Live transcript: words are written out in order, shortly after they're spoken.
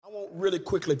really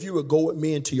quickly, if you would go with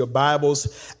me into your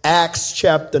Bibles, Acts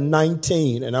chapter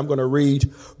 19, and I'm going to read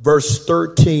verse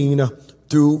 13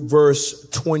 through verse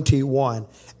 21.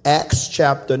 Acts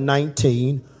chapter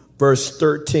 19, verse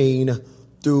 13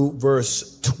 through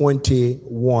verse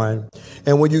 21.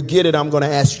 And when you get it, I'm going to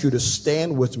ask you to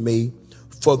stand with me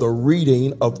for the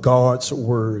reading of God's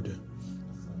word.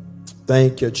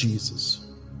 Thank you, Jesus.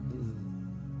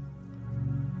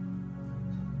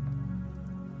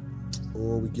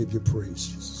 Oh, we give you praise,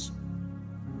 Jesus.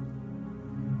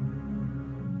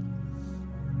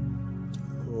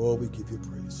 Oh, we give you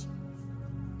praise.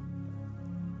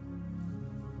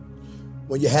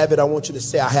 When you have it, I want you to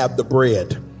say, I have the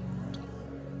bread.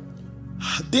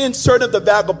 Then certain of the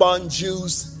vagabond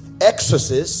Jews,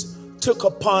 exorcists, took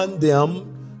upon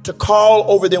them to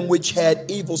call over them which had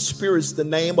evil spirits the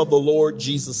name of the Lord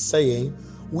Jesus, saying,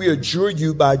 we adjure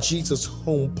you by Jesus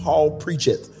whom Paul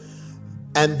preacheth.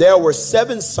 And there were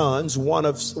 7 sons, one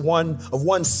of one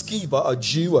Sceva, a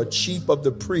Jew, a chief of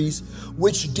the priests,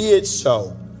 which did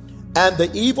so. And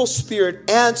the evil spirit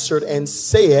answered and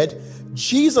said,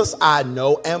 Jesus I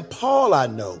know, and Paul I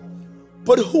know,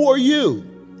 but who are you?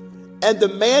 And the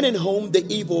man in whom the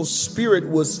evil spirit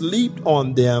was leaped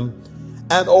on them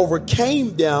and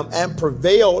overcame them and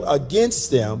prevailed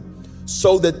against them,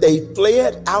 so that they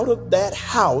fled out of that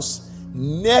house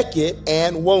naked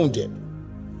and wounded.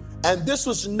 And this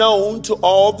was known to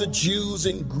all the Jews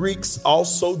and Greeks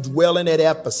also dwelling at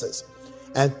Ephesus.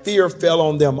 And fear fell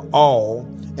on them all,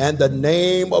 and the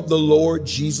name of the Lord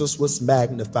Jesus was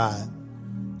magnified.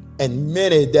 And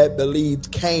many that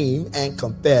believed came and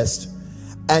confessed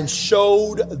and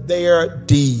showed their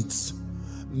deeds.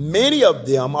 Many of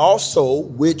them also,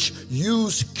 which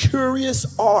used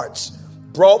curious arts,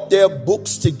 brought their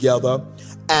books together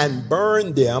and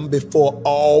burned them before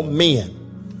all men.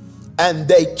 And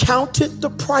they counted the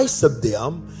price of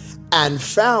them and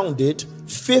found it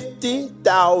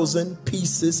 50,000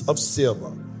 pieces of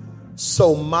silver.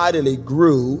 So mightily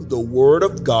grew the word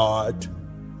of God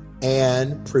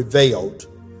and prevailed.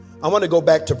 I want to go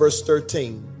back to verse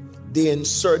 13. Then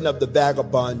certain of the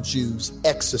vagabond Jews,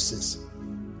 exorcists,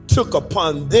 took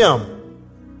upon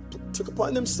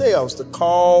themselves to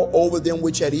call over them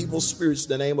which had evil spirits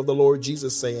the name of the Lord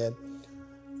Jesus, saying,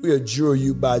 we adjure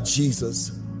you by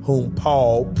Jesus whom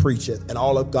Paul preacheth. And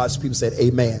all of God's people said,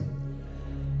 amen.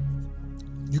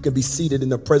 You can be seated in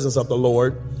the presence of the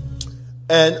Lord.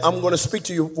 And I'm going to speak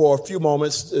to you for a few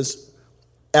moments this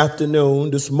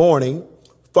morning,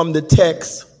 from the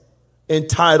text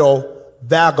entitled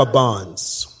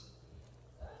Vagabonds.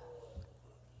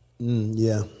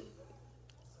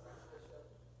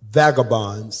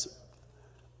 Vagabonds.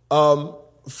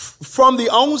 From the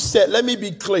onset, let me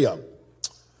be clear.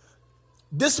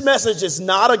 This message is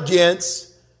not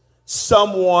against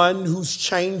someone who's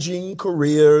changing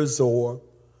careers or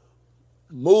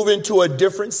moving to a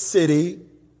different city.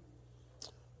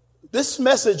 This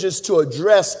message is to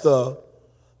address the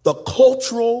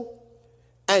cultural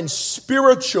and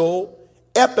spiritual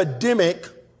epidemic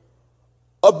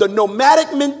of the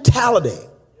nomadic mentality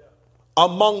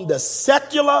among the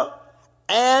secular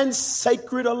and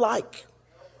sacred alike.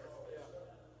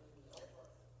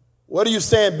 What are you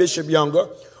saying, Bishop Younger?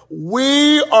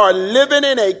 We are living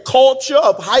in a culture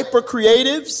of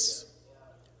hyper-creatives,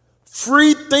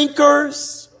 free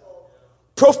thinkers,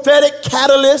 prophetic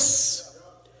catalysts,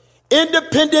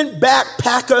 independent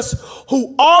backpackers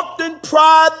who often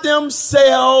pride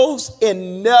themselves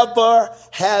in never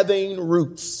having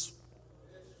roots.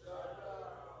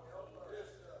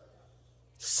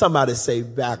 Somebody say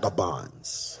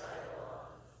vagabonds.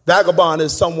 Vagabond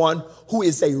is someone who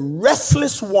is a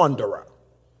restless wanderer.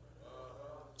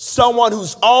 Someone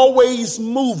who's always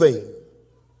moving.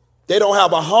 They don't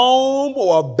have a home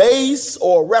or a base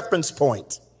or a reference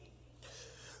point.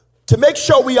 To make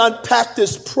sure we unpack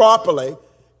this properly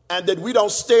and that we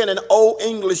don't stay in an old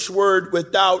English word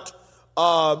without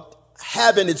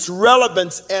having its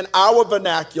relevance in our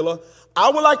vernacular, I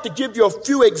would like to give you a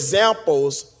few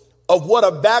examples of what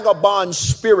a vagabond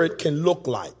spirit can look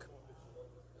like.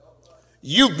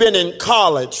 You've been in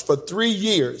college for 3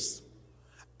 years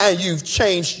and you've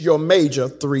changed your major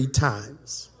 3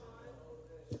 times.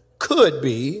 Could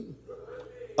be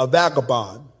a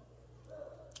vagabond.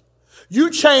 You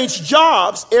change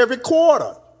jobs every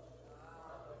quarter.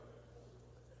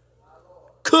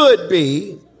 Could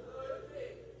be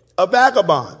a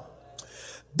vagabond.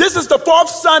 This is the 4th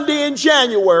Sunday in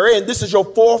January, and this is your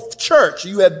 4th church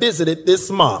you have visited this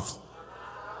month.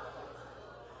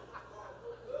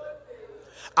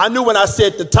 I knew when I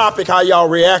said the topic how y'all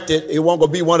reacted. It won't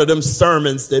gonna be one of them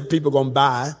sermons that people gonna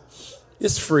buy.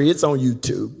 It's free. It's on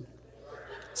YouTube.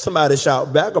 Somebody shout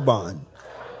vagabond.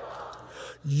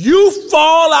 You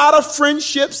fall out of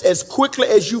friendships as quickly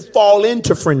as you fall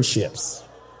into friendships.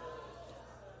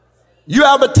 You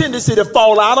have a tendency to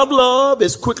fall out of love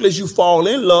as quickly as you fall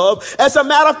in love. As a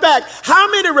matter of fact,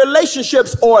 how many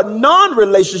relationships or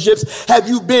non-relationships have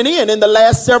you been in the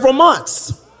last several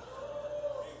months?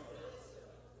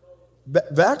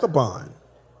 Vagabond.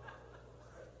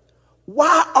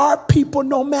 Why are people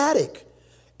nomadic?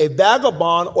 A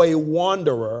vagabond or a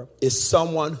wanderer is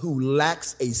someone who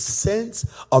lacks a sense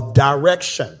of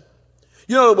direction.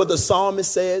 You know what the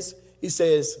psalmist says? He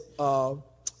says,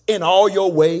 in all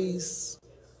your ways,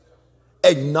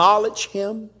 acknowledge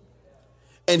him,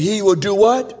 and he will do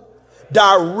what?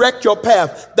 Direct your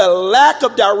path. The lack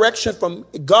of direction from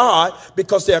God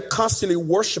because they're constantly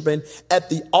worshiping at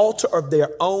the altar of their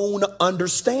own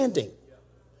understanding.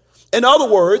 In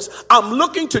other words, I'm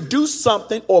looking to do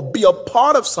something or be a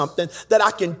part of something that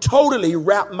I can totally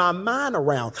wrap my mind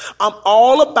around. I'm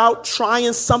all about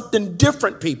trying something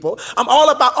different, people. I'm all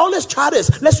about, let's try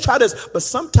this. Let's try this. But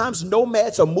sometimes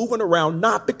nomads are moving around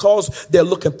not because they're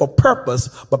looking for purpose,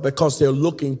 but because they're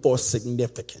looking for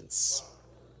significance.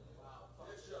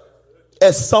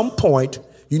 At some point,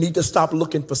 you need to stop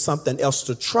looking for something else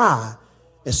to try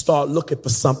and start looking for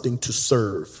something to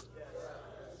serve.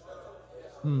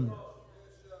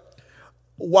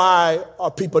 Why are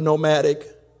people nomadic?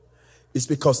 It's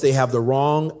because they have the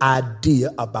wrong idea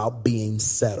about being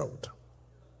settled.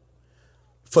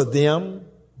 For them,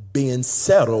 being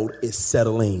settled is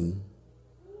settling.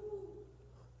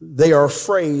 They are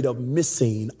afraid of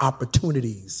missing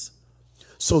opportunities,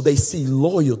 so they see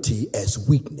loyalty as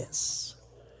weakness.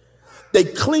 They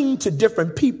cling to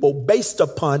different people based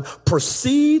upon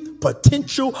perceived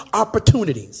potential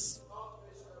opportunities.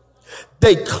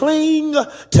 They cling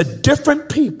to different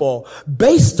people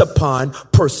based upon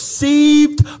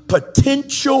perceived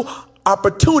potential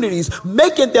opportunities,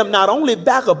 making them not only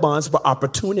vagabonds, but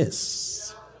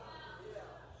opportunists.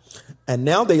 And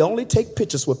now they only take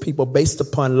pictures with people based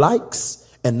upon likes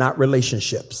and not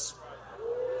relationships.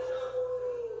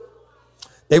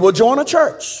 They will join a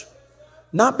church,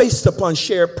 not based upon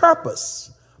shared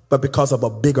purpose, but because of a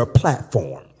bigger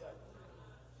platform.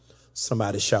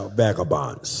 Somebody shout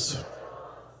vagabonds.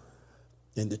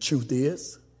 And the truth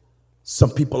is, some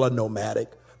people are nomadic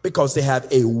because they have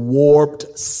a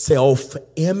warped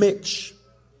self-image.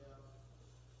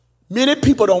 Many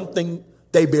people don't think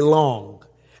they belong.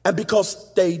 And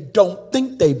because they don't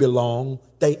think they belong,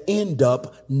 they end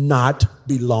up not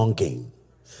belonging.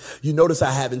 You notice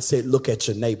I haven't said look at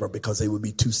your neighbor because they would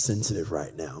be too sensitive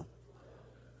right now.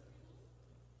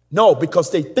 No,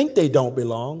 because they think they don't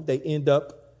belong, they end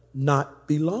up not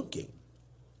belonging.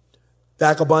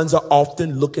 Vagabonds are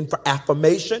often looking for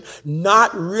affirmation,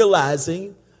 not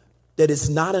realizing that it's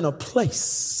not in a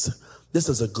place. This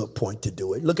is a good point to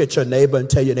do it. Look at your neighbor and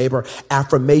tell your neighbor,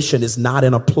 affirmation is not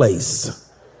in a place.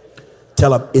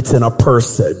 Tell them it's in a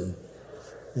person.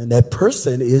 And that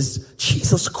person is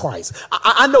Jesus Christ.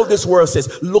 I know this word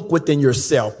says look within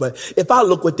yourself, but if I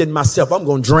look within myself, I'm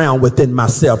going to drown within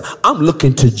myself. I'm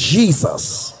looking to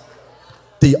Jesus,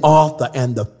 the author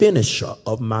and the finisher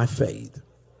of my faith.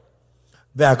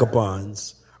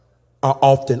 Vagabonds are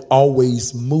often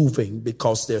always moving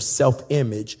because their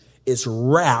self-image is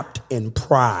wrapped in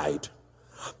pride.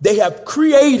 They have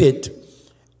created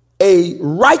a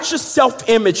righteous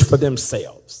self-image for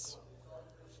themselves.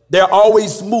 They're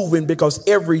always moving because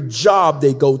every job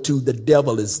they go to, the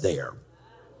devil is there.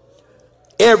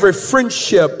 Every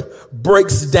friendship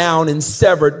breaks down and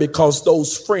severed because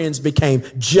those friends became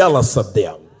jealous of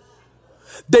them.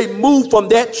 They move from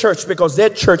that church because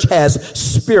that church has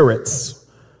spirits.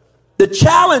 The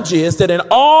challenge is that in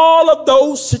all of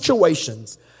those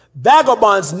situations,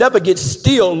 vagabonds never get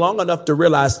still long enough to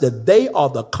realize that they are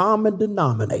the common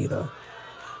denominator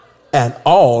in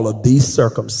all of these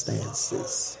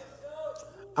circumstances.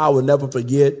 I will never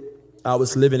forget, I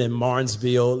was living in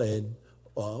Martinsville and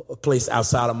a place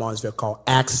outside of Martinsville called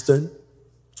Axton.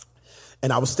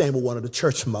 And I was staying with one of the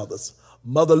church mothers,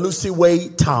 Mother Lucy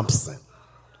Wade Thompson.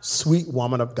 Sweet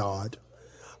woman of God.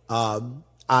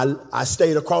 I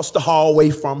stayed across the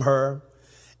hallway from her,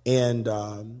 and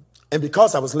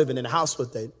because I was living in a house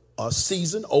with a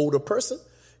seasoned older person,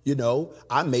 you know,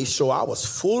 I made sure I was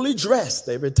fully dressed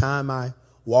every time I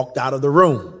walked out of the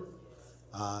room.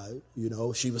 You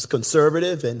know, she was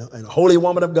conservative and a holy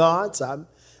woman of God, so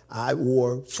I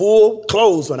wore full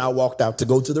clothes when I walked out to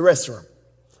go to the restroom.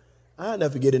 I'll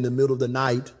never forget in the middle of the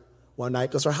night, one night,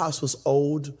 because her house was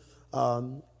old.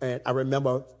 And I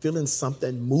remember feeling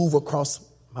something move across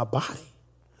my body.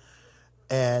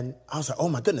 And I was like, oh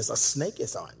my goodness, a snake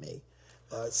is on me.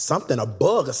 something, a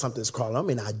bug or something's crawling on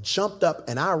me. And I jumped up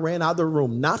and I ran out of the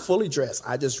room, not fully dressed.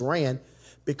 I just ran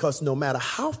because no matter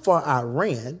how far I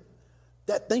ran,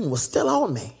 that thing was still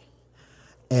on me.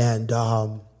 And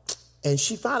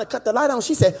she finally cut the light on.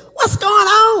 She said, "What's going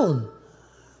on?"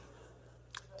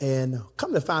 And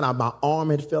come to find out, my arm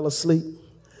had fell asleep.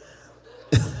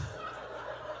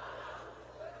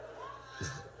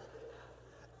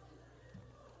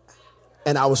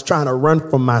 And I was trying to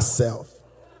run from myself.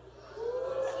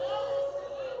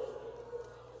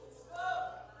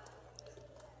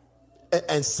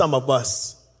 And some of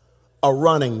us are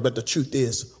running, but the truth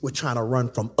is we're trying to run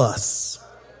from us.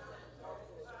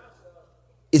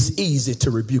 It's easy to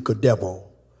rebuke a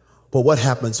devil, but what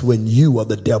happens when you are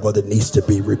the devil that needs to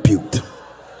be rebuked?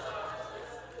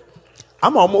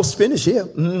 I'm almost finished here.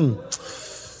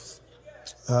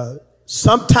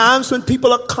 Sometimes when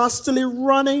people are constantly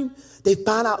running, they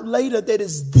find out later that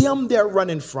it's them they're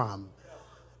running from.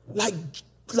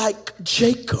 Like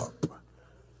Jacob.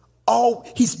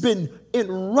 He's been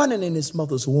running in his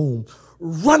mother's womb,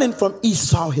 running from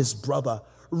Esau, his brother,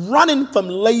 running from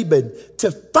Laban,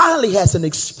 to finally has an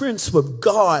experience with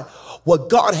God where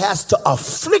God has to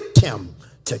afflict him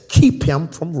to keep him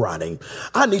from running.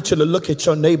 I need you to look at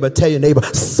your neighbor, tell your neighbor,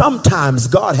 sometimes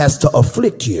God has to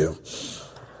afflict you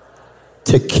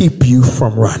to keep you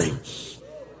from running.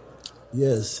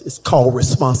 Yes, it's called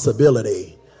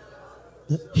responsibility.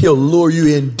 He'll lure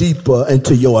you in deeper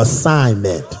into your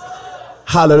assignment.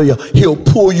 Hallelujah. He'll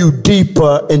pull you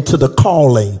deeper into the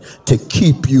calling to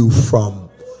keep you from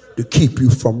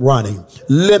running.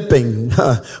 Limping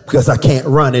because I can't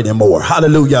run anymore.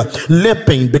 Hallelujah.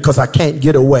 Limping because I can't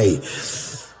get away.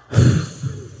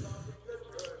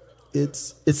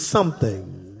 It's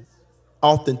something.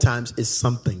 Oftentimes it's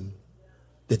something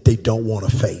that they don't want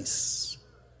to face.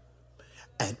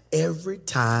 And every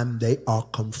time they are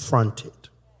confronted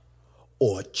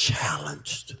or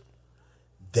challenged,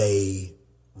 they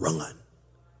run.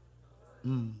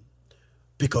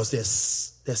 Because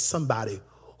there's somebody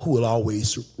who will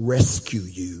always rescue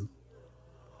you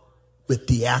with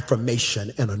the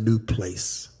affirmation in a new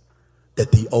place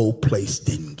that the old place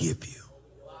didn't give you.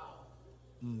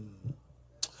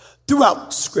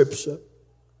 Throughout Scripture,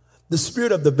 the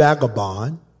spirit of the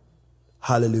vagabond,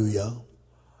 hallelujah,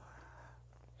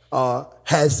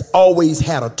 has always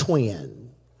had a twin.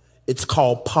 It's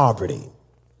called poverty.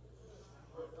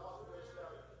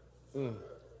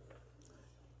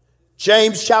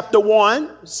 James chapter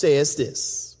 1 says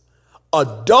this: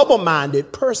 a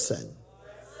double-minded person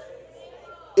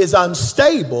is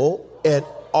unstable in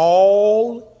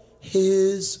all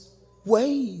his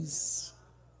ways.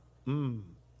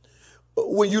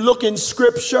 When you look in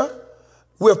Scripture,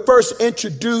 we're first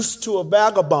introduced to a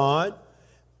vagabond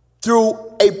through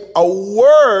a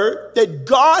word that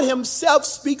God himself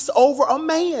speaks over a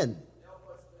man.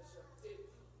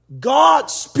 God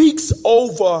speaks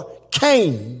over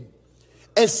Cain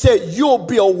and said, "You'll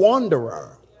be a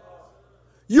wanderer.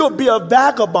 You'll be a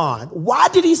vagabond." Why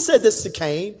did he say this to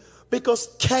Cain? Because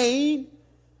Cain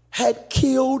had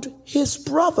killed his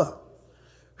brother.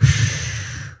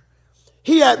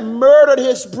 He had murdered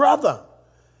his brother.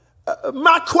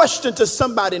 My question to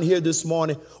somebody in here this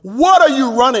morning: what are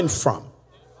you running from?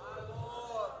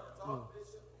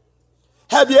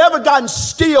 Have you ever gotten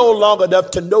still long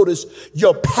enough to notice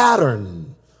your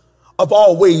pattern of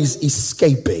always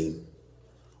escaping?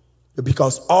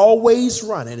 Because always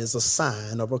running is a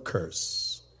sign of a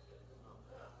curse.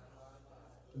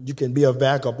 You can be a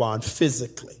vagabond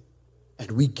physically,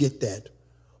 and we get that.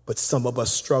 But some of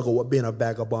us struggle with being a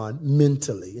vagabond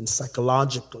mentally and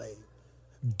psychologically.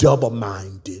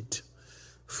 Double-minded,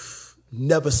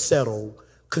 never settled,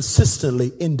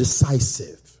 consistently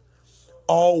indecisive,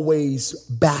 always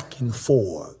back and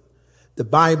forth. The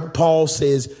Bible, Paul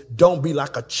says, don't be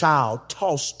like a child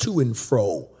tossed to and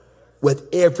fro with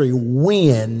every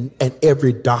wind and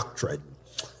every doctrine.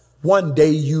 One day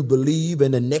you believe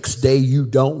and the next day you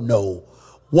don't know.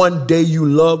 One day you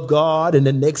love God and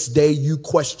the next day you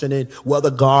questioning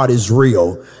whether God is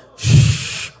real.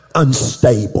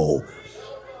 Unstable.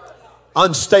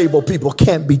 Unstable people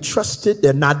can't be trusted.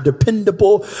 They're not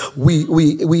dependable.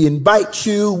 We invite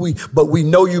you, but we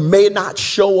know you may not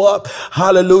show up.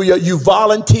 Hallelujah. You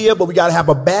volunteer, but we got to have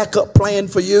a backup plan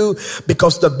for you,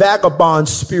 because the vagabond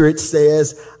spirit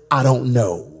says, I don't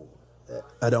know.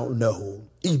 I don't know.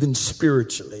 Even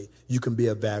spiritually, you can be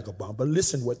a vagabond. But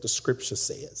listen what the scripture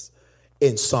says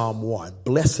in Psalm 1.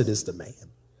 Blessed is the man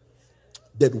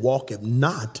that walketh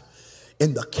not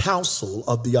in the counsel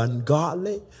of the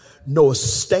ungodly, nor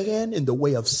stand in the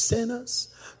way of sinners,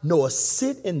 nor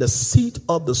sit in the seat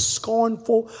of the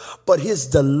scornful, but his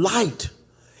delight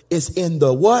is in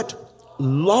the what?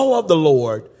 Law of the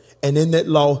Lord. And in that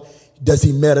law does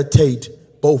he meditate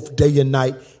both day and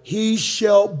night. He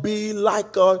shall be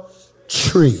like a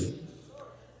tree.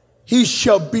 He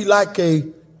shall be like a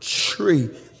tree.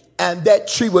 And that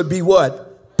tree would be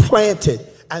what? Planted.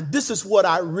 And this is what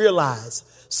I realize.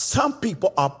 Some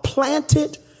people are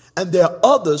planted and there are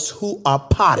others who are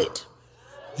potted.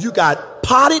 You got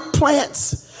potted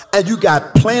plants and you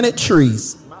got planted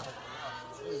trees.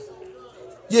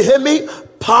 You hear me?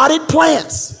 Potted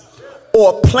plants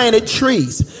or planted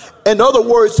trees. In other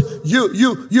words,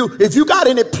 if you got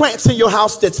any plants in your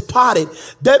house that's potted,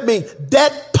 that means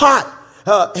that pot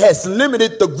has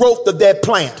limited the growth of that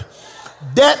plant.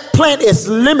 That plant is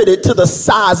limited to the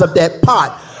size of that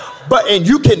pot. And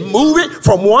you can move it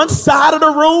from one side of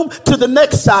the room to the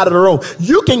next side of the room.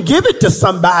 You can give it to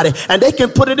somebody and they can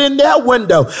put it in their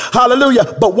window.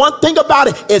 Hallelujah. But one thing about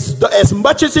it is as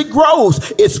much as it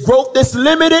grows, its growth is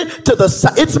limited to the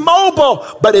side. It's mobile,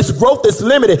 but its growth is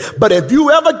limited. But if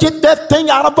you ever get that thing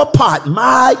out of a pot,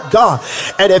 my God,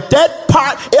 and if that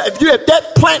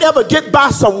plant ever get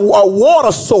by a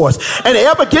water source and it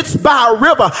ever gets by a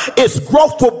river, its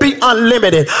growth will be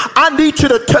unlimited. I need you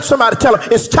to touch somebody, tell them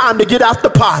it's time to get out the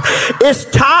pot. It's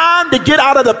time to get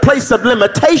out of the place of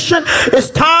limitation. It's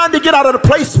time to get out of the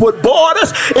place with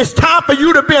borders. It's time for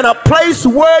you to be in a place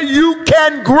where you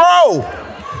can grow.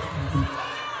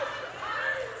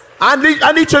 I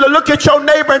need you to look at your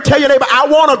neighbor and tell your neighbor, I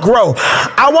want to grow.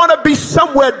 I want to be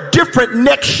somewhere different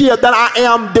next year than I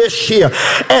am this year.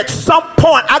 At some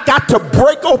point, I got to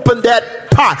break open that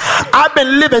pot. I've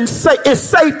been living safe. It's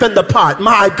safe in the pot.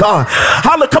 My God.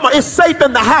 Hallelujah. Come on. It's safe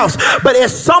in the house. But at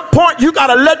some point, you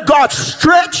got to let God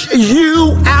stretch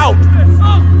you out.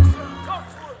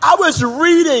 I was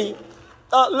reading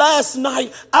last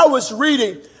night. I was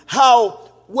reading how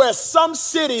where some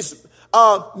cities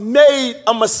made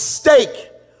a mistake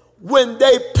when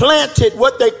they planted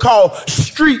what they call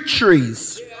street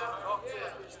trees,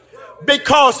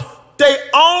 because they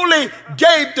only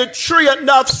gave the tree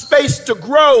enough space to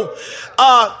grow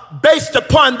based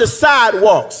upon the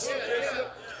sidewalks.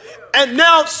 And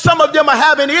now some of them are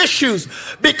having issues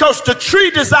because the tree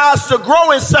desires to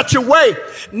grow in such a way.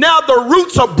 Now the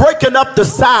roots are breaking up the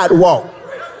sidewalk.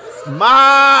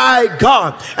 My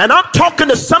God. And I'm talking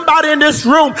to somebody in this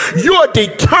room. You're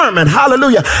determined,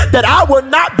 hallelujah, that I will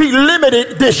not be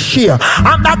limited this year.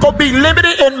 I'm not going to be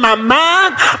limited in my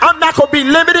mind. I'm not going to be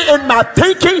limited in my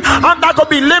thinking. I'm not going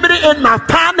to be limited in my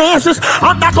finances.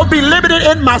 I'm not going to be limited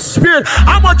in my spirit.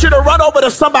 I want you to run over to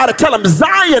somebody, tell them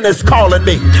Zion is calling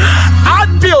me. I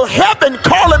feel heaven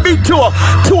calling me to a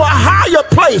higher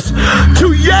place,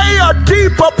 to a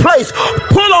deeper place.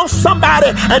 Pull on somebody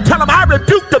and tell them I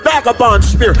rebuke the vagabond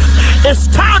spirit. It's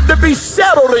time to be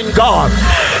settled in God.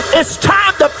 It's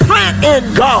time to plant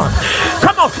in God.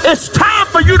 Come on, it's time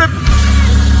for you to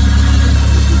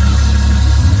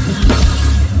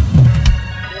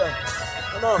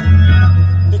come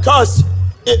on. Because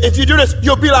if you do this,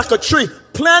 you'll be like a tree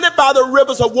planted by the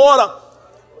rivers of water.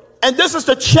 And this is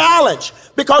the challenge,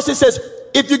 because it says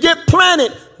if you get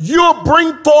planted, you'll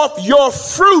bring forth your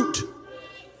fruit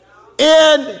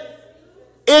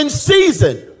in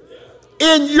season.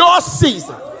 In your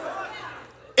season.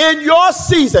 In your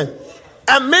season.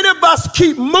 And many of us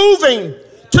keep moving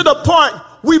to the point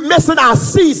we're missing our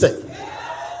season.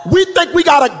 We think we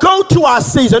got to go to our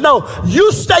season. No,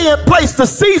 you stay in place. The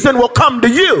season will come to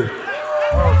you.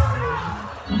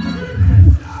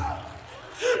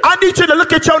 I need you to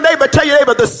look at your neighbor, tell your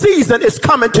neighbor the season is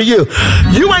coming to you.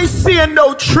 You ain't seeing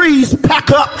no trees pack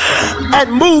up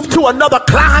and move to another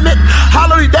climate.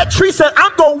 Hallelujah. That tree said,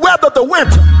 I'm going to weather the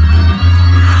winter.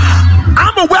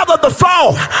 I'm going to weather the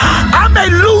fall. I may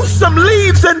lose some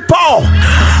leaves in fall.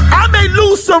 I may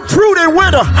lose some fruit in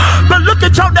winter. But look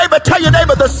at your neighbor, tell your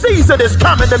neighbor the season is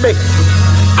coming to me.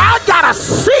 I got a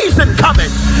season coming.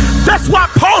 That's why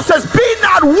Paul says, be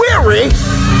not weary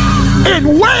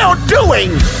in well doing,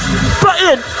 for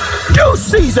in due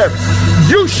season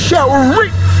you shall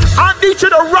reap. I need you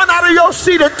to run out of your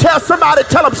seat and tell somebody,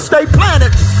 tell them stay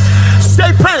planted.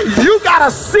 Stay planted. You got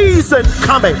a season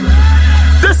coming.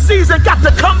 This season got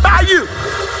to come by you.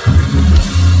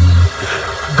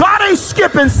 God ain't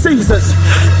skipping seasons.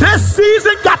 This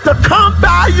season got to come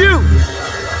by you.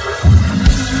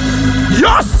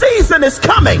 Your season is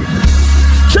coming.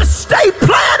 Just stay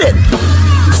planted.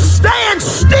 Stand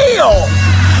still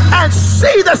and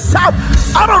see the south.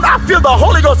 I feel the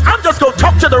Holy Ghost. I'm just going to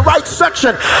talk to the right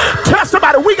section. Tell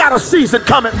somebody we got a season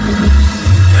coming.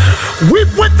 We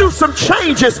went through some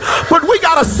changes, but we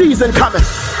got a season coming.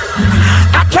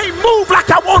 I can't move like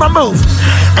I want to move.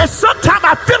 And sometimes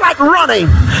I feel like running.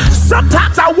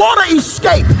 Sometimes I want to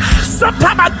escape.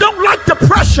 Sometimes I don't like the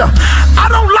pressure. I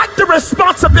don't like the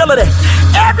responsibility.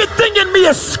 Everything in me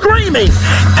is screaming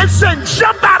and saying,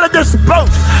 jump out of this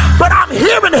boat. But I'm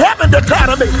hearing heaven declare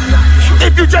to me,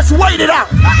 if you just wait it out.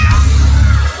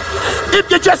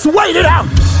 If you just wait it out.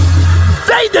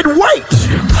 They that wait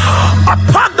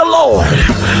upon the Lord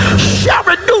shall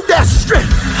renew their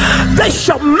strength. They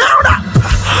shall mount up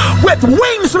with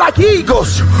wings like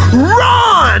eagles.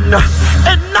 Run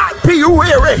and not be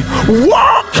weary.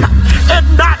 Walk and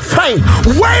not faint.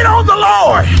 Wait on the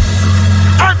Lord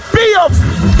and be of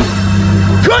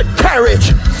good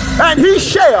courage, and he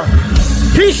shall.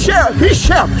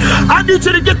 I need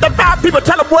you to get the 5 people.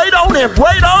 Tell them, wait on him.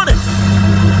 Wait on him.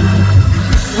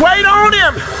 Wait on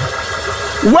him.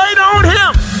 Wait on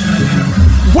him.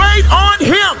 Wait on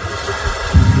him.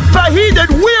 For he that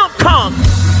will come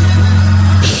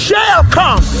shall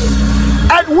come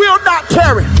and will not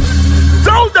tarry.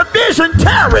 Though the vision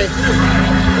tarry.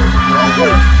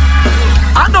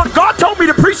 I know God told me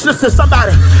to preach this to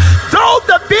somebody. Though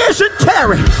the vision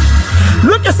tarry.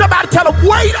 Look at somebody, tell them,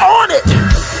 wait on it.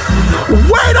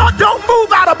 Wait on, don't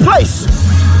move out of place.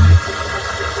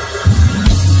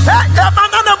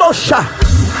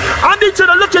 I need you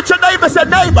to look at your neighbor and say,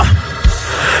 neighbor,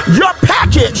 your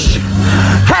package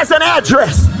has an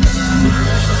address.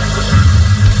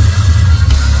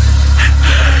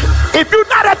 If you're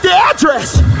not at the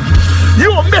address, you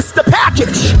will miss the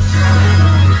package.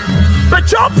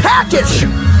 But your package,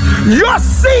 your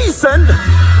season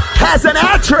has an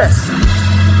address.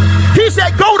 He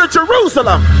said, go to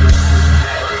Jerusalem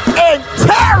and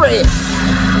tarry.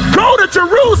 Go to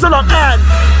Jerusalem and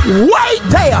wait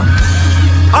there.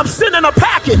 I'm sending a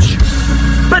package,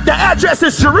 but the address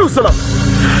is Jerusalem.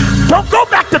 Don't go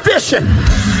back to fishing.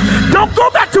 Don't go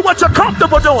back to what you're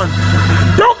comfortable doing.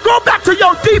 Don't go back to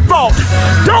your default.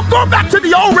 Don't go back to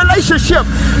the old relationship.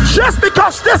 Just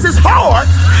because this is hard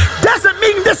doesn't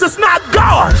mean this is not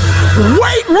God.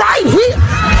 Wait right here.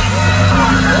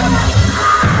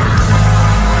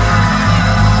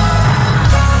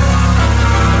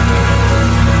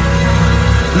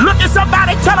 Look at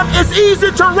somebody, tell them it's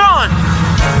easy to run.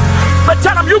 But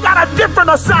tell them you got a different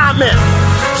assignment.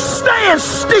 Stand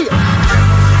still.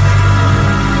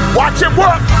 Watch him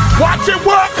work. Watch him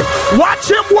work. Watch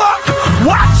him work.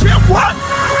 Watch him work.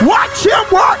 Watch him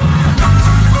work.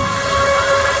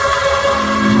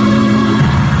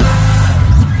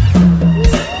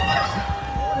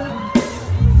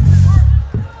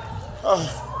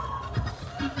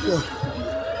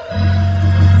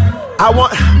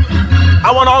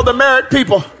 I want all the married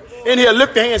people in here.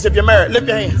 Lift your hands if you're married. Lift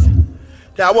your hands.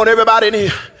 Now, I want everybody in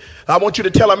here. I want you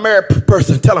to tell a married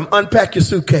person, tell them, unpack your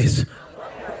suitcase.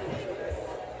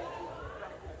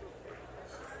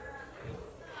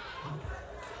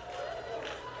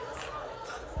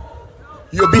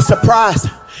 You'll be surprised.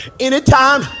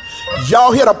 Anytime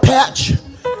y'all hit a patch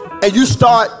and you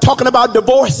start talking about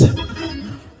divorce,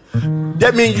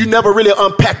 that means you never really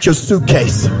unpacked your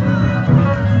suitcase.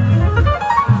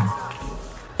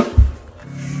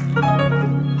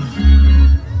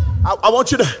 I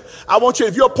want you,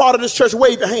 if you're a part of this church,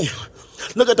 wave your hand.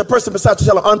 Look at the person beside you,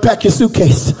 tell them, unpack your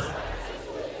suitcase.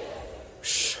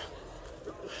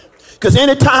 Because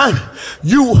anytime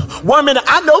you, 1 minute,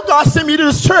 I know God sent me to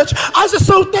this church. I just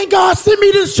so thank God sent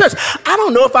me to this church. I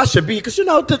don't know if I should be, because you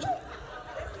know,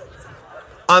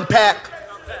 unpack.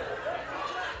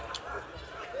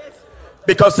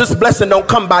 Because this blessing don't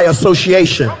come by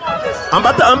association. I'm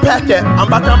about to unpack that. I'm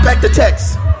about to unpack the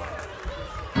text.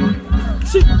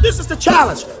 See, this is the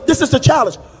challenge. This is the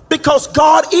challenge. Because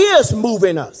God is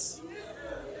moving us.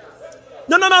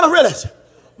 No, realize.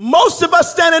 Most of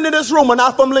us standing in this room are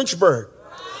not from Lynchburg.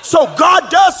 So God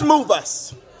does move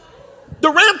us. The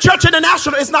Ram Church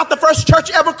International is not the first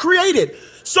church ever created.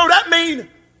 So that means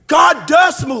God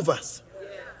does move us.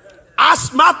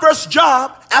 My first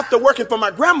job after working for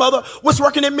my grandmother was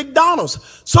working at McDonald's.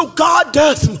 So God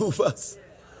does move us.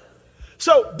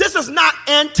 So this is not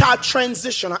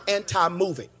anti-transition or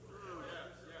anti-moving.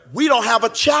 We don't have a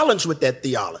challenge with that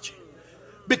theology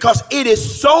because it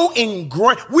is so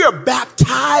ingrained. We are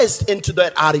baptized into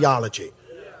that ideology.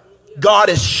 God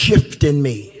is shifting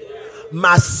me.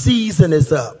 My season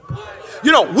is up.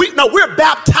 You know, we're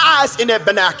baptized in that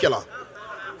vernacular.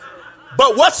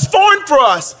 But what's foreign for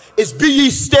us is be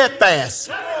ye steadfast,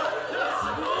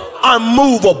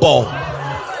 unmovable.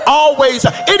 Always.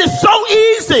 It is so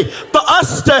easy for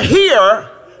us to hear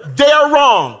they're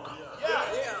wrong.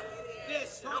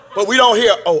 But we don't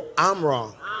hear, oh, I'm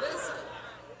wrong.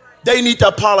 They need to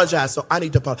apologize, so I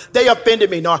need to apologize. They offended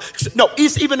me. No,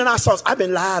 it's even in our songs, I've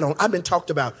been lied on, I've been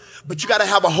talked about. But you got to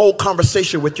have a whole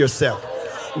conversation with yourself.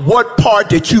 What part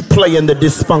did you play in the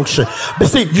dysfunction? But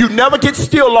see, you never get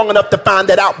still long enough to find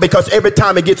that out, because every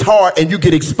time it gets hard and you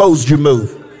get exposed, you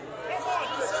move.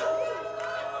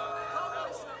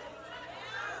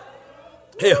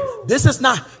 Here, this is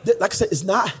not, like I said, it's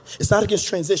not against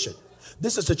transition.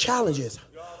 This is the challenge is,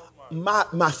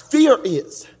 my fear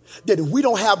is that if we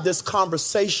don't have this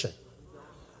conversation,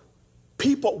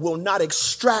 people will not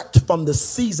extract from the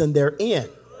season they're in,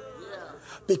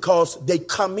 because they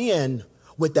come in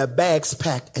with their bags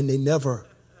packed and they never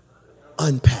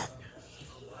unpack.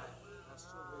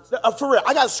 For real,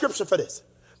 I got a scripture for this.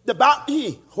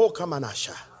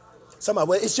 Somebody,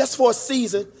 well, it's just for a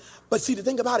season. But see, the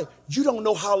thing about it, you don't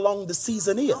know how long the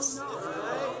season is.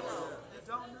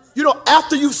 You know,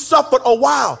 after you've suffered a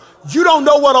while, you don't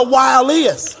know what a while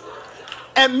is.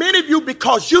 And many of you,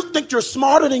 because you think you're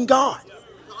smarter than God,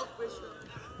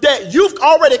 that you've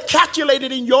already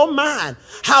calculated in your mind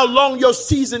how long your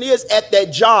season is at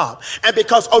that job. And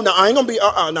because, oh, no, I ain't going to be,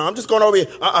 no, I'm just going over here.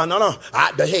 No.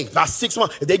 Hey, about 6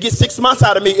 months. If they get 6 months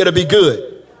out of me, it'll be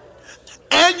good.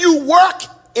 And you work,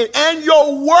 and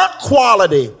your work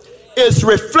quality is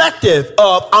reflective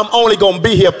of, I'm only going to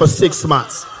be here for 6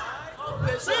 months.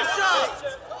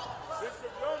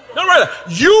 No, right.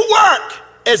 You work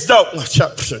as though,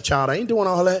 child, I ain't doing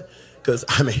all that. Because,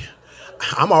 I mean,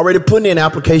 I'm already putting in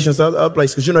applications other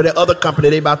places. Because, you know, that other company,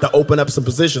 they about to open up some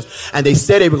positions. And they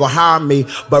said they were going to hire me.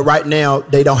 But right now,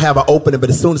 they don't have an opening. But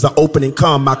as soon as the opening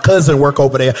come, my cousin work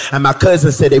over there. And my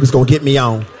cousin said they was going to get me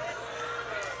on.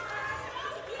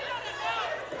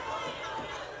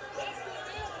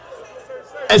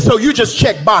 And so you just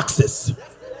check boxes.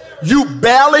 You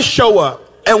barely show up.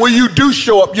 And when you do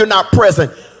show up, you're not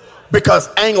present, because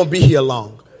I ain't going to be here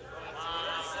long.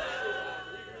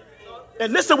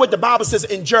 And listen what the Bible says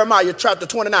in Jeremiah chapter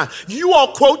 29. You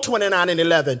all quote 29 and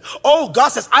 11. Oh, God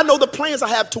says, I know the plans I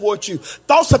have towards you.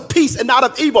 Thoughts of peace and not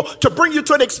of evil, to bring you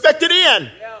to an expected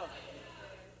end.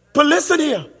 But listen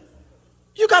here.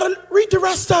 You got to read the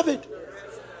rest of it.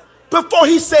 Before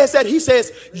he says that, he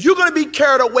says, you're going to be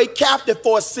carried away captive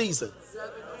for a season.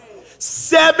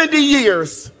 70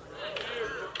 years.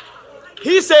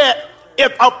 He said,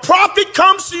 if a prophet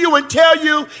comes to you and tell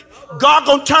you God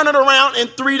going to turn it around in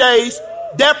 3 days,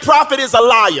 that prophet is a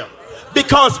liar.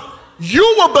 Because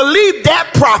you will believe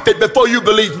that prophet before you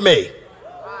believe me.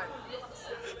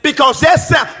 Because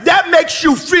that makes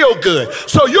you feel good.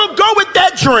 So you'll go with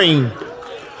that dream.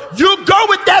 You go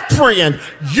with that friend.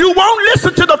 You won't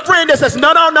listen to the friend that says,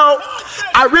 no.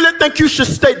 I really think you should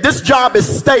stay. This job is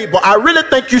stable. I really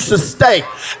think you should stay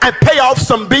and pay off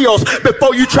some bills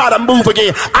before you try to move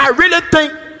again. I really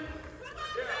think.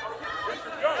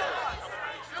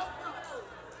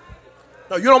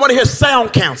 No, you don't want to hear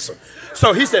sound counsel.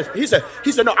 So he said,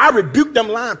 no, I rebuke them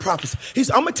lying prophets. He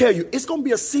said, I'm going to tell you, it's going to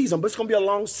be a season, but it's going to be a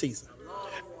long season.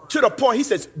 To the point, he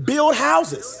says, build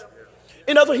houses.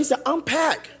 In other words, he said,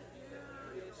 unpack.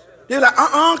 They're like,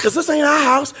 because this ain't our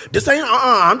house. This ain't,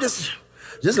 I'm just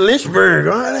Lynchburg.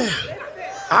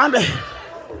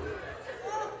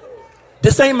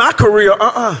 This ain't my career.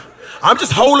 I'm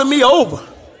just holding me over.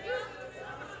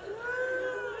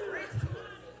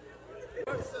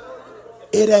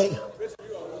 It ain't.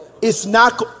 It's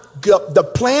not. The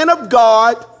plan of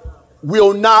God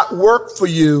will not work for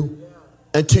you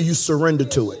until you surrender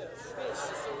to it.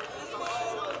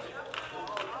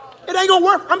 It ain't gonna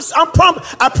work.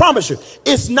 I promise you.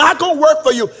 It's not gonna work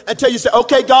for you until you say,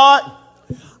 okay, God,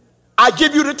 I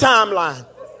give you the timeline.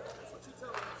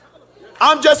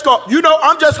 I'm just gonna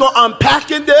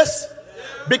unpack in this,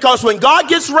 because when God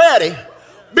gets ready,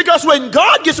 when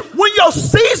your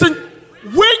season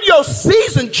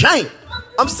change,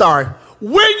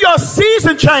 when your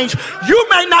season change, you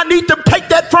may not need to take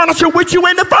that furniture with you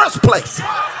in the first place.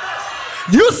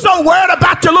 You so worried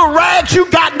about your little rags you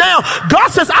got now. God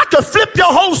says, I can flip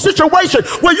your whole situation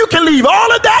where you can leave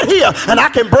all of that here and I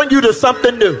can bring you to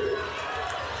something new.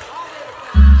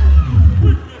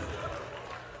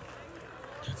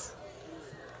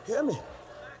 Hear me?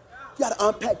 You got to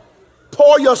unpack.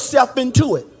 Pour yourself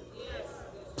into it.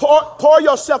 Pour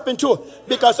yourself into it.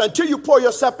 Because until you pour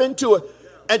yourself into it,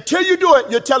 until you do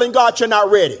it, you're telling God you're not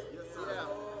ready.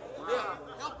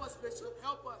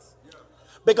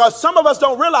 Because some of us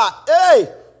don't realize, hey,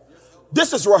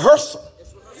 this is rehearsal.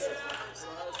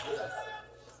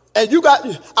 And you got,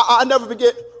 I never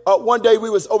forget, one day we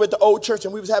was over at the old church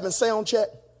and we was having sound check.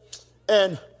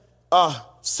 And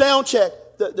sound check,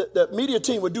 the media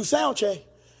team would do sound check.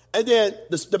 And then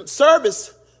the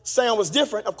service sound was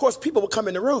different. Of course, people would come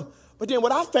in the room. But then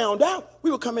what I found out, we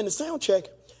would come in the sound check,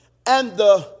 and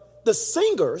the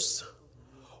singers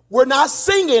were not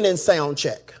singing in sound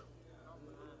check.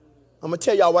 I'm going to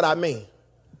tell y'all what I mean.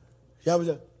 Y'all was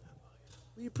like,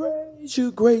 we praise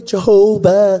you, great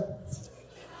Jehovah.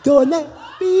 Your name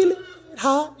be lifted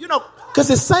high. You know,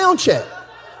 because it's sound check.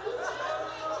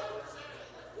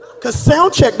 Because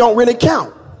sound check don't really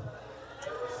count.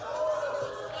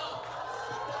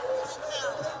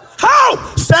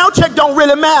 How? Sound check don't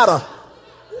really matter.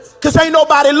 Because ain't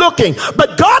nobody looking.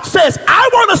 But God says, I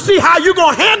want to see how you're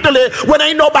going to handle it when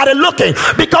ain't nobody looking.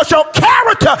 Because your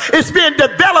character is being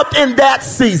developed in that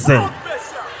season.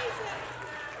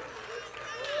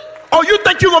 Oh, you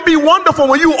think you're going to be wonderful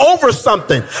when you over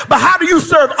something. But how do you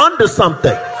serve under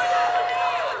something?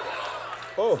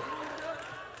 Oh.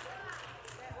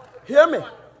 Hear me.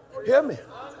 Hear me.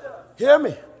 Hear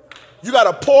me. You got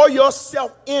to pour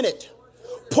yourself in it.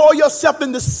 Pour yourself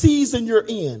in the season you're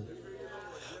in.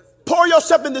 Pour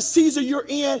yourself in the season you're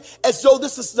in as though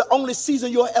this is the only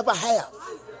season you'll ever have.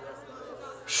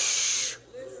 Shh.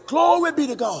 Glory be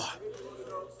to God.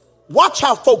 Watch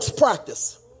how folks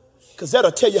practice, because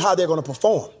that'll tell you how they're going to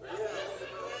perform.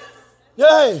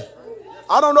 Yay.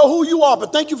 I don't know who you are,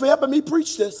 but thank you for helping me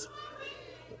preach this.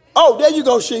 Oh, there you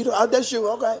go, Sheeta. That's you.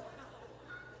 Okay.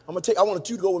 I want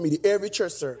you to go with me to every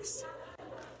church service.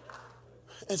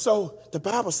 And so the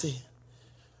Bible said,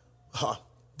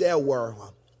 there were,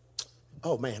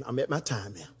 oh man, I'm at my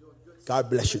time now. God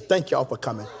bless you. Thank y'all for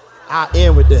coming. I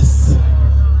end with this.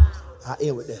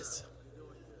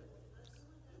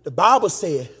 The Bible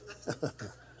said,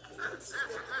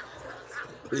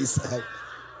 please say,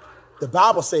 the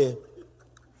Bible said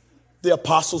the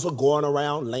apostles were going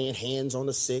around laying hands on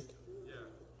the sick,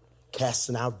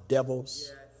 casting out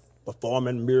devils,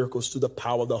 performing miracles through the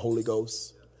power of the Holy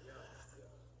Ghost.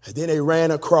 And then they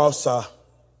ran across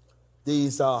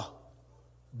these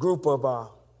group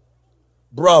of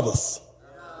brothers.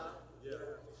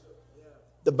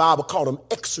 The Bible called them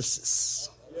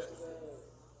exorcists.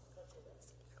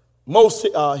 Most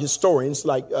historians,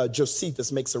 like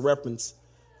Josephus, makes a reference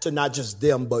to not just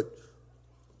them, but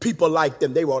people like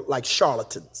them. They were like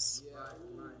charlatans.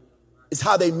 It's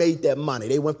how they made their money.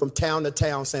 They went from town to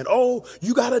town saying, oh,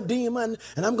 you got a demon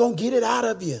and I'm going to get it out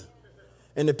of you.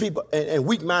 And the people, and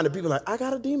weak-minded people are like, I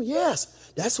got a demon?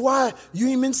 Yes. That's why you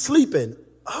ain't been sleeping.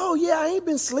 Oh, yeah, I ain't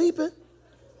been sleeping.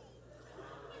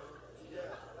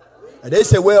 And they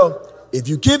said, well, if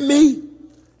you give me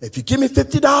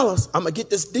 $50, I'm going to get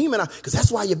this demon out. Because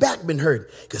that's why your back been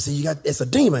hurt. Because it's a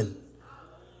demon.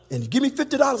 And you give me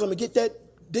 $50, I'm going to get that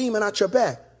demon out your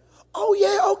back. Oh,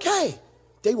 yeah, okay.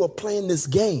 They were playing this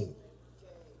game.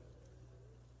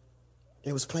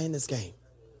 They was playing this game.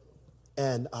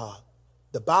 And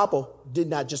the Bible did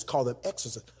not just call them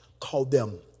exorcists, called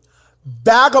them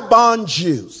vagabond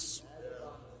Jews.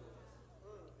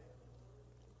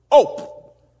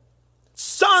 Oh,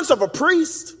 sons of a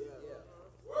priest.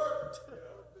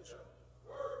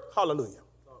 Hallelujah.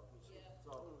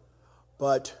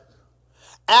 But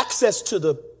access to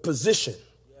the position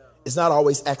is not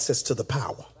always access to the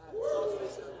power.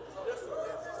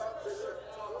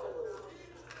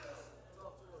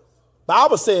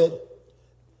 Bible said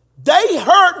they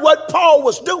heard what Paul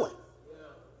was doing.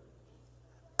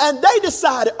 And they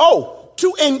decided,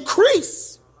 to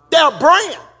increase their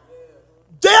brand,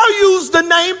 they'll use the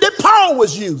name that Paul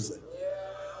was using.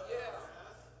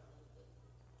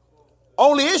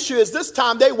 Only issue is this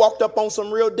time they walked up on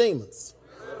some real demons.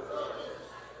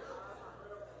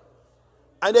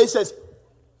 And they says,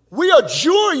 we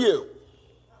adjure you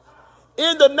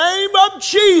in the name of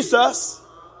Jesus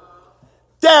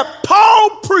that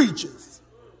Paul preaches.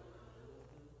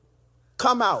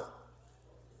 Come out.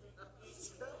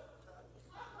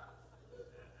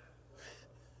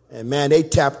 And man, they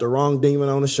tapped the wrong demon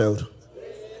on the shoulder.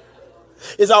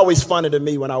 It's always funny to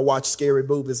me when I watch Scary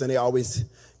Movies and they always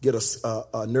get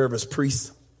a nervous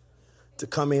priest to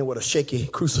come in with a shaky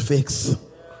crucifix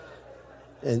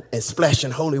and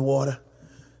splashing holy water.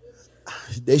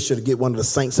 They should get one of the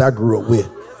saints I grew up with.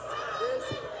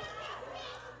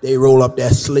 They roll up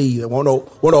that sleeve and want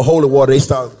no holy water. They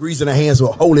start greasing their hands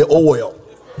with holy oil.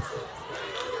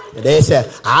 And they said,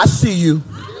 I see you.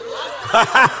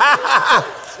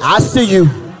 I see you.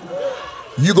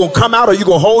 You gonna come out or you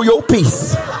gonna hold your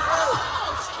peace?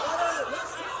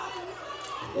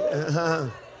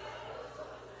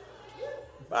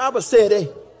 Bible said they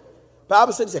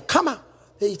said, come out.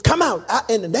 He come out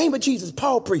in the name of Jesus.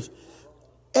 Paul preached.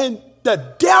 And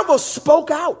the devil spoke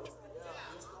out.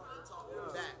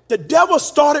 The devil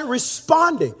started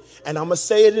responding. And I'm going to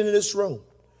say it in this room.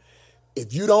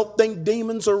 If you don't think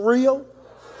demons are real,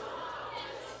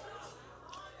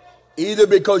 Either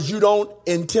because you don't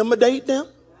intimidate them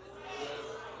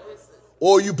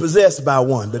or you possessed by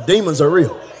one. The demons are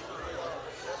real.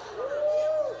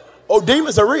 Oh,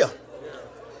 demons are real.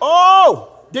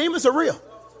 Oh, demons are real.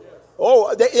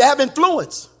 Oh, they have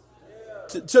influence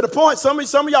to the point. Some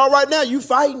of y'all right now, you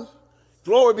fighting.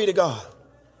 Glory be to God.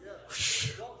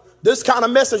 This kind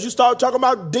of message, you start talking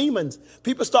about demons.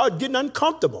 People start getting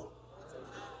uncomfortable.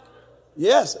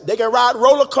 Yes, they can ride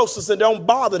roller coasters and don't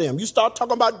bother them. You start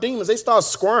talking about demons, they start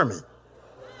squirming.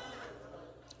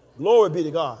 Glory be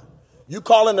to God. You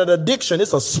call it an addiction,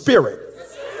 it's a spirit.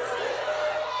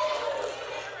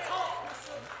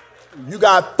 You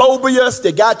got phobias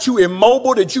that got you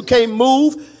immobile, that you can't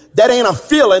move. That ain't a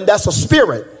feeling, that's a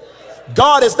spirit.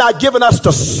 God has not given us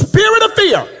the spirit of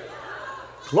fear.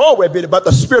 Glory be to God, but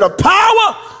the spirit of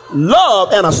power,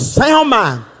 love, and a sound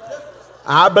mind.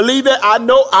 I believe it.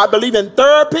 I believe in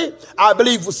therapy. I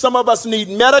believe some of us need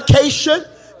medication.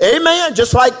 Amen.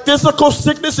 Just like physical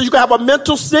sickness, you can have a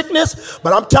mental sickness.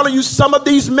 But I'm telling you, some of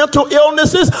these mental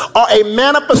illnesses are a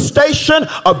manifestation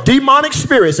of demonic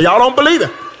spirits. Y'all don't believe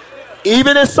it.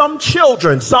 Even in some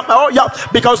children,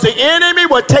 because the enemy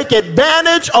will take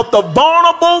advantage of the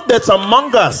vulnerable that's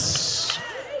among us.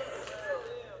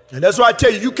 And that's why I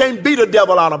tell you, you can't beat the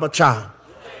devil out of a child.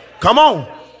 Come on.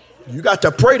 You got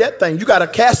to pray that thing. You got to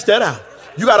cast that out.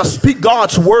 You got to speak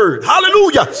God's word.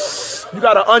 Hallelujah. You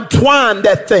got to untwine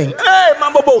that thing. Hey,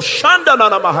 Mamba Bo Shanda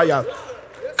Nana Mahaya.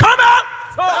 Come out.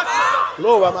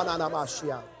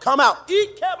 Come out.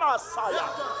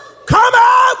 Come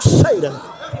out, Satan.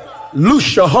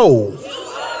 Loose your hold.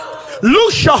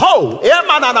 Loose your hold.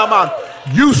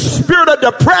 You spirit of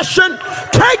depression,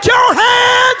 take your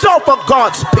hands off of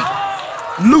God's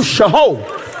people. Loose your hold.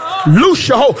 Loose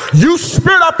your hold. You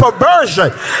spirit of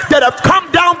perversion that have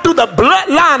come down through the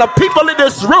bloodline of people in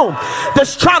this room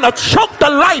that's trying to choke the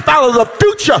life out of the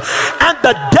future and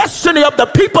the destiny of the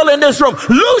people in this room.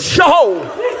 Loose your hold.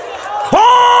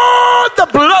 Oh, the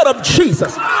blood of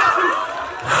Jesus.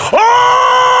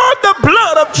 Oh, the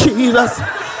blood of Jesus.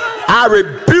 I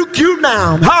rebuke you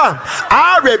now.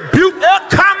 I rebuke.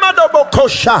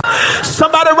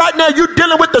 Somebody right now, you're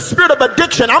dealing with the spirit of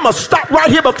addiction. I'm going to stop right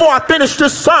here before I finish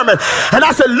this sermon. And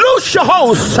I said, loose your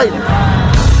hold, Satan.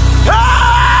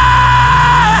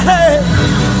 Hey!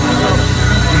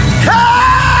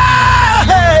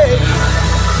 Hey!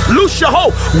 Loose your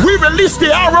hold. We release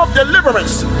the arrow of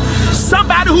deliverance.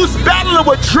 Somebody who's battling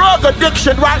with drug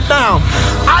addiction right now,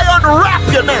 I unwrap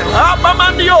you now.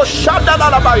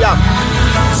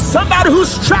 Somebody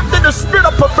who's trapped in the spirit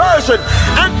of perversion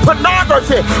and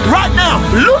pornography right now,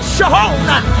 loose your hold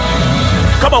now.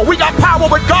 Come on, we got power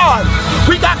with God.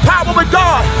 We got power with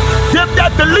God. Them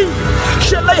that believe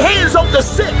shall lay hands on the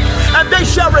sick and they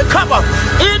shall recover.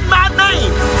 In my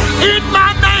name,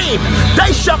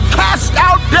 they shall cast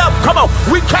out devils. Come on,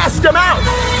 we cast them out.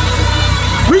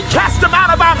 We cast them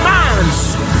out of our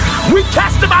minds. We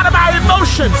cast them out of our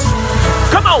emotions.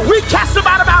 Come on, we cast them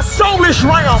out of our soulish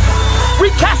realm. We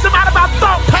cast them out of our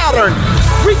thought pattern.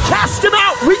 We cast them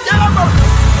out.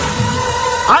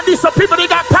 I need some people that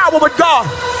got power with God.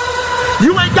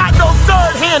 You ain't got no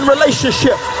third-hand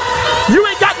relationship. You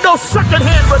ain't got no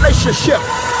second-hand relationship.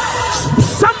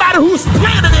 Somebody who's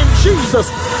planted in Jesus.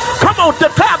 Come on,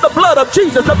 declare the blood of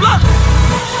Jesus. The blood.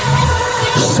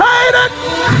 Satan.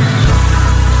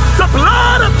 The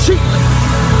blood of Jesus.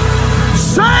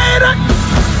 Satan.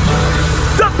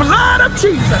 The blood of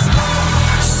Jesus.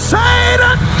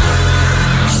 Satan.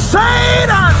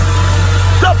 Satan.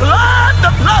 The blood, the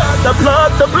blood, the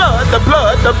blood, the blood, the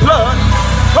blood, the blood.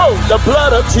 Oh, the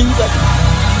blood of Jesus.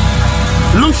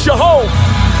 Loose your hold.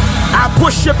 I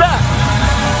push you back.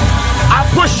 I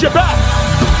push you back.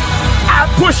 I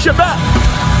push you back.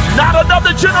 Not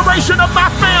another generation of my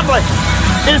family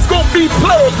is going to be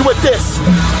plagued with this.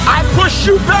 I push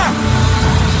you back.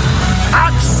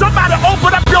 Somebody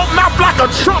open up your mouth like a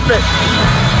trumpet.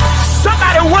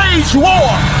 Somebody wage war.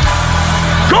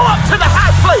 Go up to the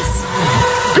high place.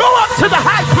 Go up to the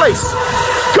high place.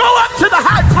 Go up to the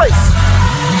high place.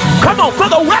 Come on, for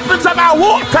the weapons of our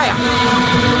warfare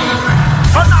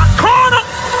are not carnal,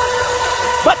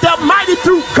 but they're mighty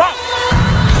through God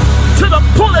to the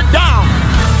pulling down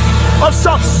of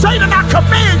some. Satan, I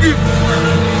command you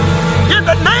in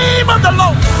the name of the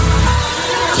Lord,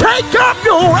 take up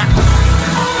your weapons.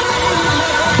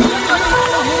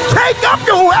 Take up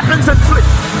your weapons and flee.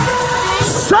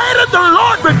 Satan, the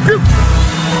Lord rebuke.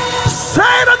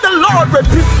 Satan, the Lord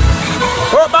rebuke.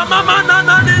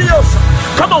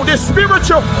 Come on, it's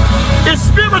spiritual. It's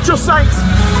spiritual, saints.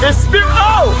 It's spiritual.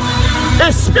 Oh,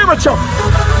 it's spiritual.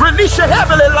 Release your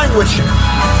heavenly language.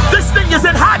 This thing is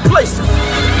in high places.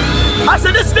 I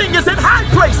said, this thing is in high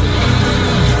places.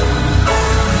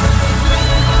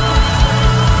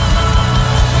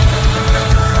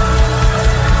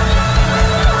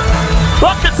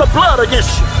 Buckets of blood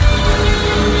against you.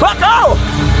 Oh, oh,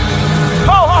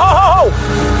 oh, oh, oh.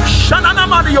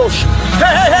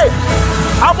 Hey, hey, hey.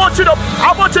 I want you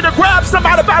to grab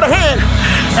somebody by the hand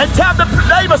and tell the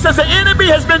neighbor, says the enemy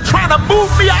has been trying to move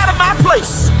me out of my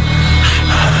place.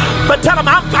 But tell him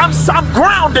I'm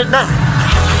grounded now.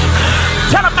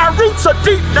 Tell him my roots are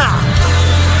deep now.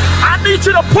 I need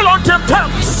you to pull on to him. Tell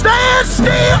him, stand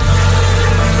still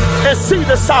and see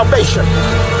the salvation.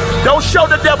 Don't show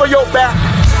the devil your back.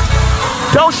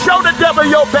 Don't show the devil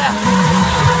your back.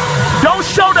 Don't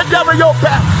show the devil your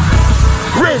back.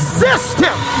 Resist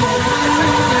him.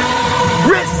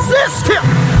 Resist him.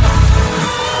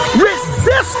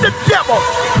 Resist the devil.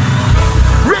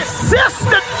 Resist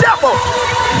the devil.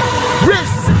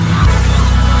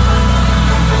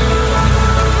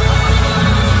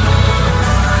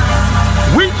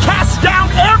 We cast down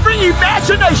every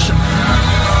imagination,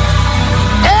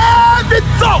 every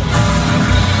thought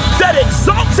that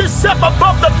exalts itself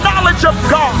above the knowledge of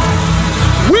God.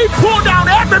 We pull down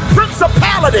every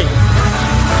principality.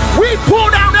 We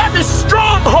pull down every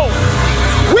stronghold.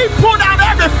 We pull down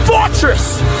every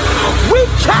fortress. We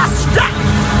cast down.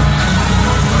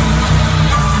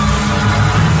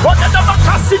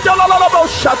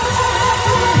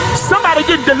 Somebody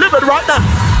getting delivered right now.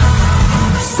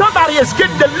 Somebody is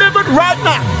getting delivered right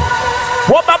now.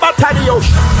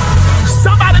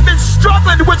 Somebody been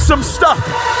struggling with some stuff,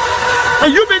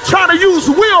 and you've been trying to use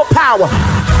willpower.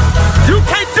 You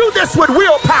can't do this with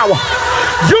willpower.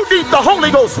 You need the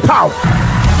Holy Ghost power.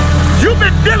 You've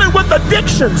been dealing with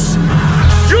addictions.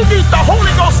 You need the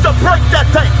Holy Ghost to break that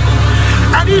thing.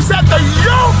 And he said the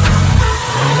yoke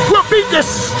will be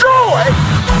destroyed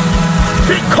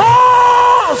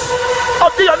because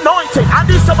of the anointing. I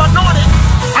need some anointing.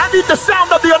 I need the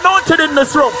sound of the anointed in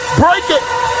this room. Break it.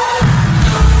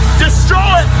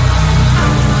 Destroy it.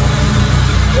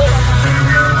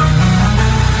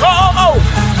 Oh.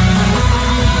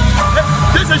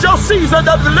 This is your season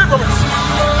of deliverance.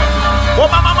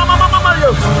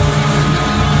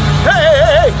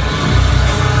 Hey.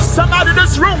 Somebody in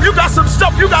this room, you got some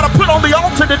stuff you got to put on the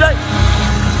altar today.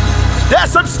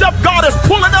 There's some stuff God is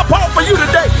pulling up off of you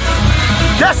today.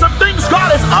 There's some things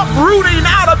God is uprooting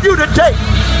out of you today.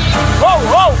 Oh,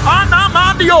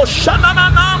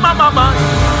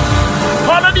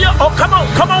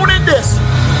 come on in this.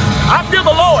 I feel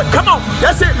the Lord. Come on.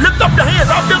 That's it. Lift up your hands.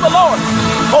 I feel the Lord.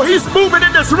 Oh, he's moving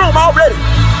in this room already.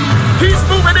 He's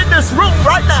moving in this room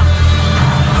right now.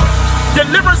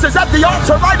 Deliverance is at the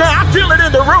altar right now. I feel it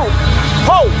in the room.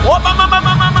 Oh,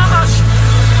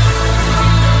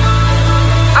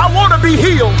 I want to be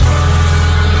healed.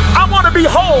 I want to be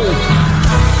whole.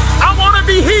 I want to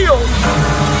be healed.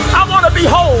 I want to be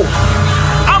whole.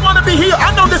 I want to be healed.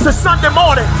 I know this is Sunday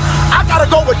morning. I got to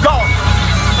go with God.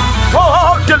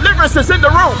 Oh, deliverance is in the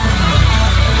room.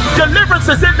 Deliverance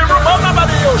is in the room.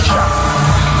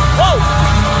 Oh,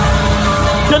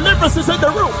 deliverance is in the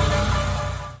room.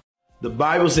 The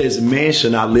Bible says man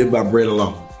shall not live by bread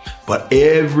alone, but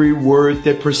every word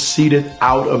that proceedeth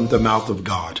out of the mouth of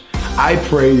God. I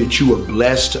pray that you are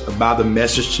blessed by the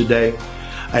message today.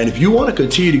 And if you want to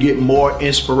continue to get more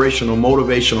inspirational,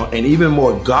 motivational, and even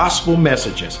more gospel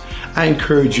messages, I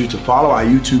encourage you to follow our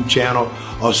YouTube channel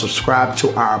or subscribe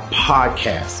to our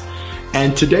podcast.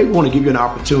 And today we want to give you an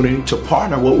opportunity to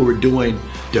partner what we're doing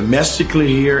domestically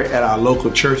here at our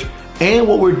local church and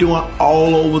what we're doing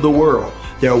all over the world.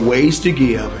 There are ways to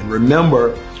give. And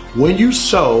remember, when you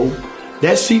sow,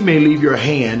 that seed may leave your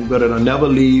hand, but it'll never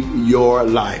leave your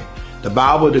life. The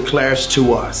Bible declares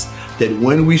to us that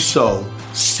when we sow,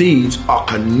 seeds are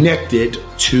connected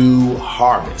to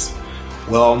harvest.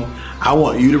 Well, I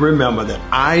want you to remember that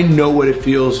I know what it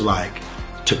feels like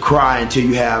to cry until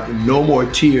you have no more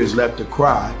tears left to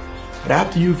cry. But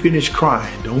after you finish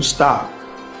crying, don't stop.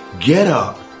 Get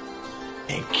up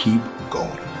and keep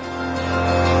going.